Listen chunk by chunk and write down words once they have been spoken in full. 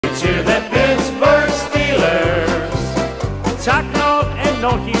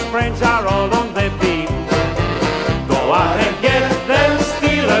brains are all on the beat. Go out and get them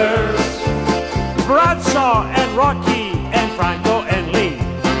Stil'rs. Bradshaw and Rocky and Franco and Lee.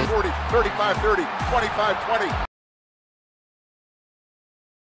 40, 35-30, 25-20.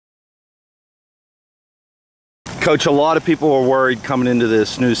 Coach, a lot of people were worried coming into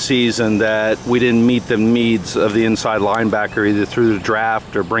this new season that we didn't meet the needs of the inside linebacker either through the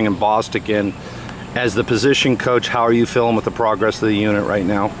draft or bringing Bostic in. As the position coach, how are you feeling with the progress of the unit right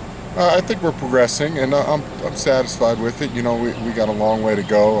now? I think we're progressing, and I'm satisfied with it. You know, we got a long way to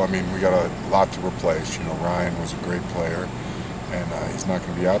go. I mean, we got a lot to replace. You know, Ryan was a great player, and he's not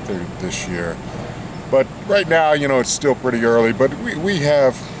going to be out there this year. But right now, you know, it's still pretty early, but we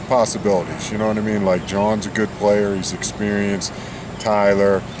have possibilities, you know what I mean? Like, John's a good player, he's experienced.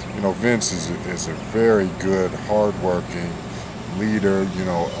 Tyler, you know, Vince is a very good, hard-working leader, you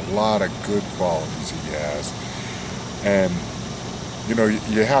know, a lot of good qualities he has. And, you know,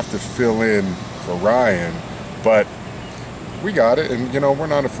 you have to fill in for Ryan, but we got it, and, you know, we're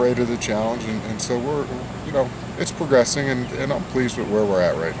not afraid of the challenge, and so we're, you know, it's progressing, and I'm pleased with where we're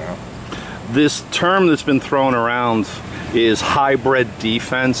at right now. This term that's been thrown around is hybrid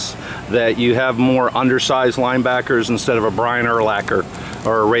defense, that you have more undersized linebackers instead of a Brian Urlacher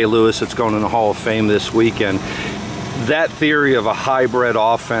or a Ray Lewis that's going in the Hall of Fame this weekend. That theory of a hybrid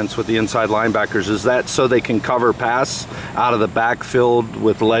offense with the inside linebackers, is that so they can cover pass out of the backfield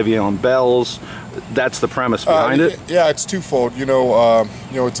with Le'Veon Bells? That's the premise behind it? Yeah, it's twofold. You know,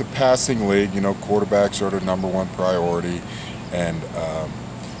 it's a passing league. You know, quarterbacks are the #1 priority, and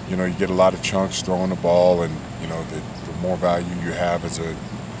you know, you get a lot of chunks throwing the ball, and you know, the more value you have as a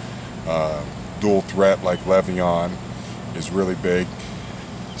dual threat like Le'Veon is really big.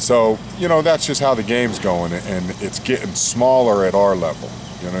 So, you know, that's just how the game's going, and it's getting smaller at our level.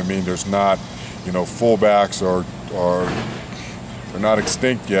 You know what I mean? There's not, you know, fullbacks are they're not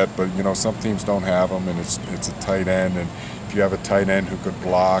extinct yet, but you know, some teams don't have them, and it's a tight end, and if you have a tight end who could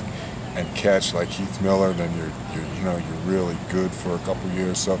block and catch like Heath Miller, then you're really good for a couple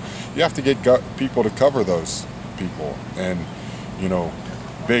years. So you have to get people to cover those people, and you know,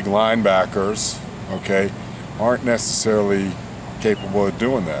 big linebackers, okay, aren't necessarily capable of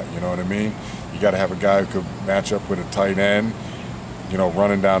doing that. You know what I mean? You got to have a guy who could match up with a tight end, you know,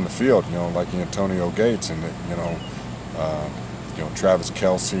 running down the field, you know, like Antonio Gates, and you know, Travis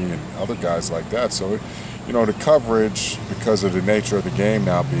Kelce and other guys like that. So you know, the coverage, because of the nature of the game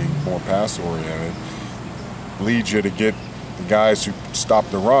now being more pass-oriented, leads you to get the guys who stop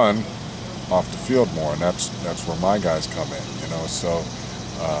the run off the field more, and that's where my guys come in. You know, so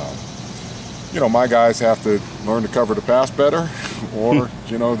you know, my guys have to learn to cover the pass better, or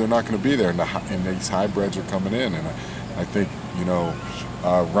you know, they're not going to be there, and these hybrids are coming in. And I think, you know,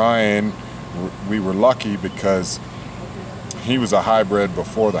 Ryan, we were lucky because he was a hybrid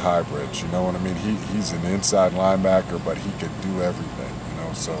before the hybrids, you know what I mean? He's an inside linebacker, but he could do everything, you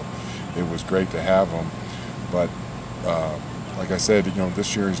know, so it was great to have him. But like I said, you know,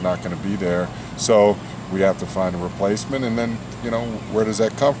 this year he's not going to be there, so we have to find a replacement. And then, you know, where does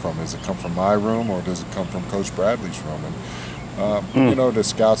that come from? Does it come from my room, or does it come from Coach Bradley's room? And you know, the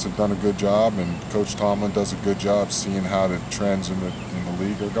scouts have done a good job, and Coach Tomlin does a good job seeing how the trends in the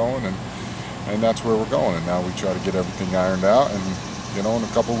league are going, and that's where we're going. And now we try to get everything ironed out, and you know, in a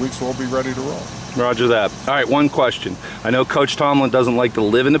couple of weeks we'll be ready to roll. Roger that. All right, one question. I know Coach Tomlin doesn't like to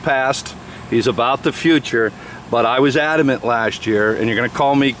live in the past. He's about the future, but I was adamant last year, and you're going to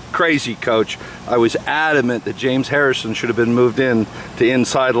call me crazy, Coach. I was adamant that James Harrison should have been moved in to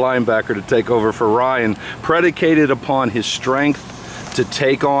inside linebacker to take over for Ryan, predicated upon his strength to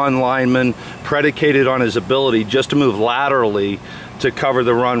take on linemen, predicated on his ability just to move laterally to cover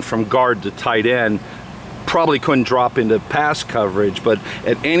the run from guard to tight end. Probably couldn't drop into pass coverage, but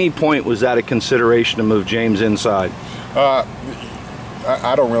at any point was that a consideration to move James inside?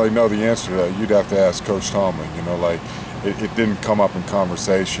 I don't really know the answer to that. You'd have to ask Coach Tomlin. You know, like it didn't come up in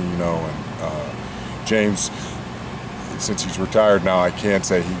conversation, you know, and James, since he's retired now, I can't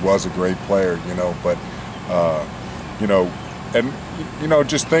say he was a great player, you know, but you know, and you know,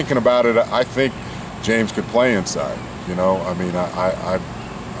 just thinking about it, I think James could play inside. You know, I mean, I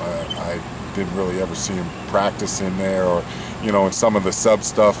didn't really ever see him practice in there, or you know, in some of the sub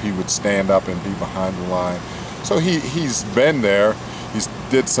stuff, he would stand up and be behind the line. So he's been there. He's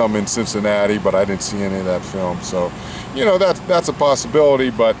did some in Cincinnati, but I didn't see any of that film. So, you know, that's a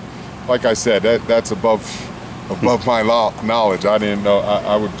possibility. But like I said, that's above my knowledge. I didn't know.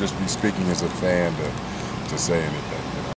 I would just be speaking as a fan to say anything.